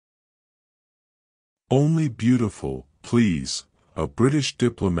Only Beautiful, Please, A British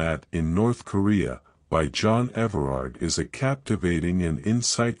Diplomat in North Korea, by John Everard is a captivating and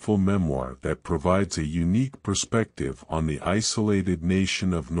insightful memoir that provides a unique perspective on the isolated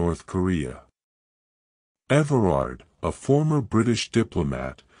nation of North Korea. Everard, a former British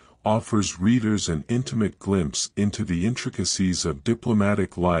diplomat, offers readers an intimate glimpse into the intricacies of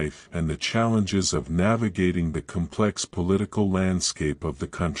diplomatic life and the challenges of navigating the complex political landscape of the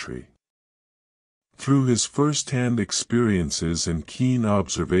country. Through his first-hand experiences and keen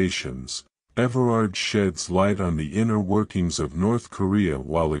observations, Everard sheds light on the inner workings of North Korea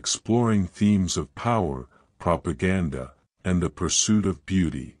while exploring themes of power, propaganda, and the pursuit of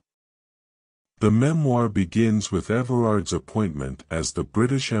beauty. The memoir begins with Everard's appointment as the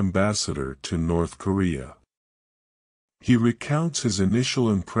British ambassador to North Korea. He recounts his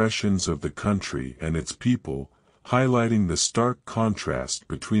initial impressions of the country and its people, highlighting the stark contrast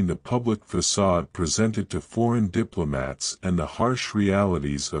between the public facade presented to foreign diplomats and the harsh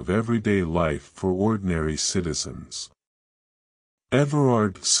realities of everyday life for ordinary citizens.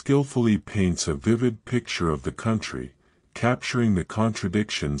 Everard skillfully paints a vivid picture of the country, capturing the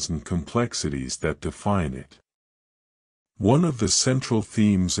contradictions and complexities that define it. One of the central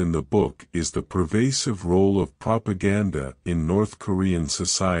themes in the book is the pervasive role of propaganda in North Korean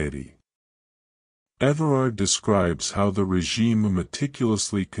society. Everard describes how the regime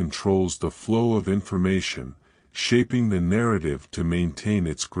meticulously controls the flow of information, shaping the narrative to maintain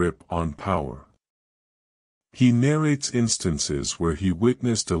its grip on power. He narrates instances where he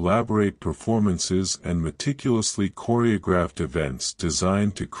witnessed elaborate performances and meticulously choreographed events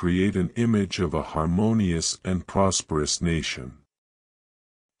designed to create an image of a harmonious and prosperous nation.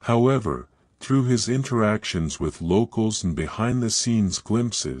 However, through his interactions with locals and behind-the-scenes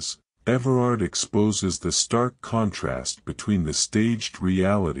glimpses, Everard exposes the stark contrast between the staged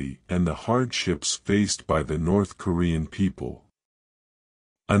reality and the hardships faced by the North Korean people.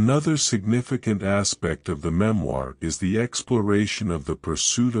 Another significant aspect of the memoir is the exploration of the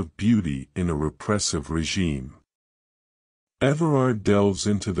pursuit of beauty in a repressive regime. Everard delves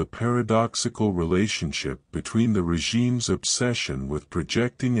into the paradoxical relationship between the regime's obsession with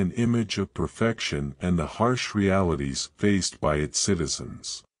projecting an image of perfection and the harsh realities faced by its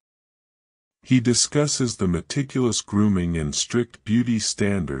citizens. He discusses the meticulous grooming and strict beauty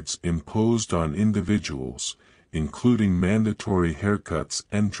standards imposed on individuals, including mandatory haircuts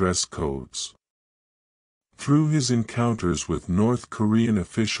and dress codes. Through his encounters with North Korean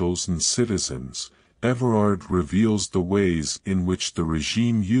officials and citizens, Everard reveals the ways in which the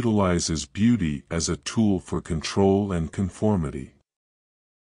regime utilizes beauty as a tool for control and conformity.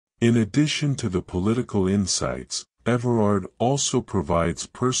 In addition to the political insights, Everard also provides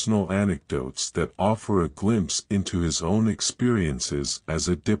personal anecdotes that offer a glimpse into his own experiences as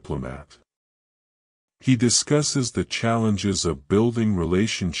a diplomat. He discusses the challenges of building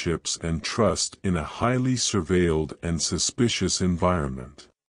relationships and trust in a highly surveilled and suspicious environment.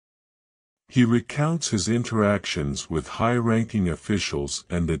 He recounts his interactions with high-ranking officials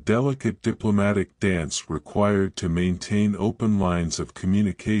and the delicate diplomatic dance required to maintain open lines of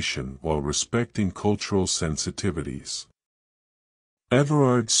communication while respecting cultural sensitivities.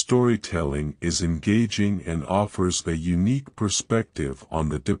 Everard's storytelling is engaging and offers a unique perspective on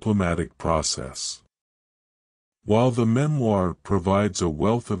the diplomatic process. While the memoir provides a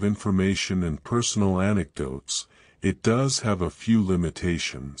wealth of information and personal anecdotes, it does have a few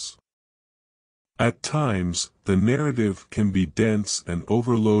limitations. At times, the narrative can be dense and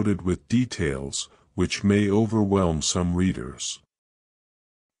overloaded with details, which may overwhelm some readers.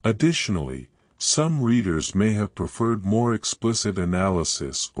 Additionally, some readers may have preferred more explicit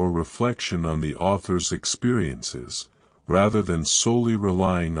analysis or reflection on the author's experiences, rather than solely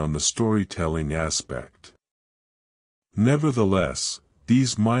relying on the storytelling aspect. Nevertheless,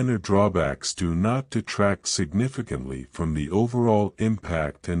 these minor drawbacks do not detract significantly from the overall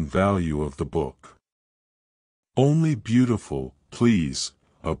impact and value of the book. Only Beautiful, Please,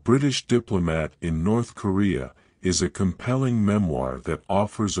 A British Diplomat in North Korea, is a compelling memoir that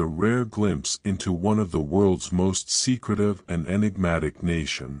offers a rare glimpse into one of the world's most secretive and enigmatic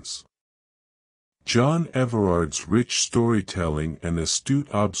nations. John Everard's rich storytelling and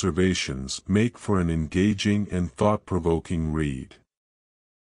astute observations make for an engaging and thought-provoking read.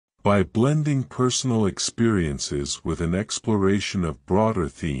 By blending personal experiences with an exploration of broader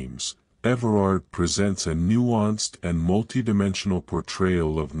themes, Everard presents a nuanced and multidimensional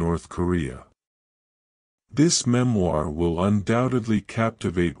portrayal of North Korea. This memoir will undoubtedly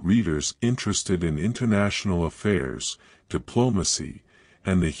captivate readers interested in international affairs, diplomacy,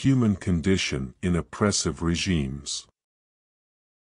 and the human condition in oppressive regimes.